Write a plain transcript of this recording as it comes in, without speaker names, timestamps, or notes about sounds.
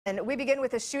And we begin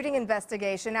with a shooting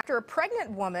investigation after a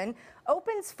pregnant woman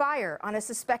opens fire on a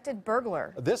suspected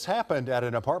burglar. This happened at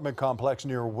an apartment complex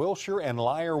near Wilshire and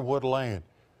Lyrewood Lane.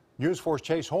 News 4's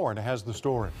Chase Horn has the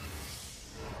story.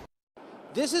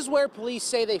 This is where police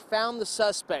say they found the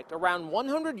suspect around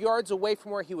 100 yards away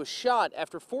from where he was shot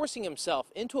after forcing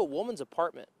himself into a woman's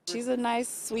apartment. She's a nice,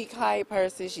 sweet, kind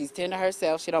person. She's tender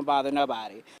herself. She don't bother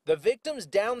nobody. The victim's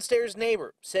downstairs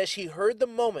neighbor says she heard the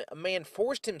moment a man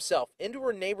forced himself into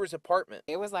her neighbor's apartment.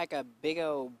 It was like a big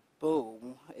old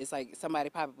boom. It's like somebody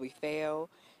probably fell.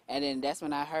 And then that's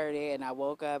when I heard it, and I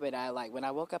woke up, and when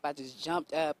I woke up, I just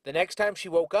jumped up. The next time she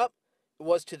woke up, it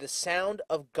was to the sound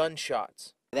of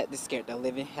gunshots. That just scared the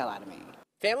living hell out of me.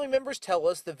 Family members tell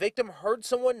us the victim heard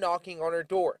someone knocking on her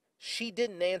door. She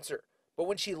didn't answer, but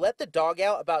when she let the dog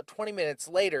out about 20 minutes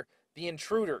later, the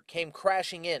intruder came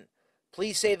crashing in.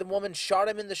 Police say the woman shot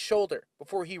him in the shoulder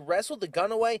before he wrestled the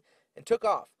gun away and took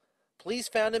off. Police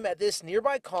found him at this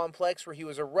nearby complex where he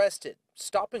was arrested,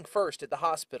 stopping first at the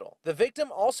hospital. The victim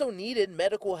also needed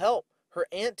medical help. Her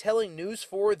aunt telling News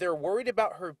 4 they're worried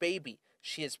about her baby.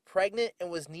 She is pregnant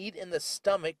and was kneed in the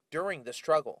stomach during the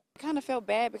struggle. I kind of felt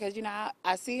bad because,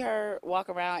 I see her walk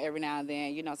around every now and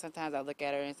then. Sometimes I look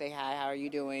at her and say, hi, how are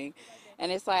you doing?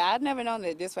 And it's like, I'd never known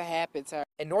that this would happen to her.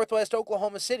 In northwest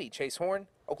Oklahoma City, Chase Horn,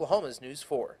 Oklahoma's News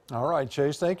 4. All right,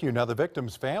 Chase, thank you. Now, the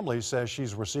victim's family says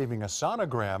she's receiving a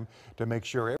sonogram to make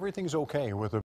sure everything's okay with her.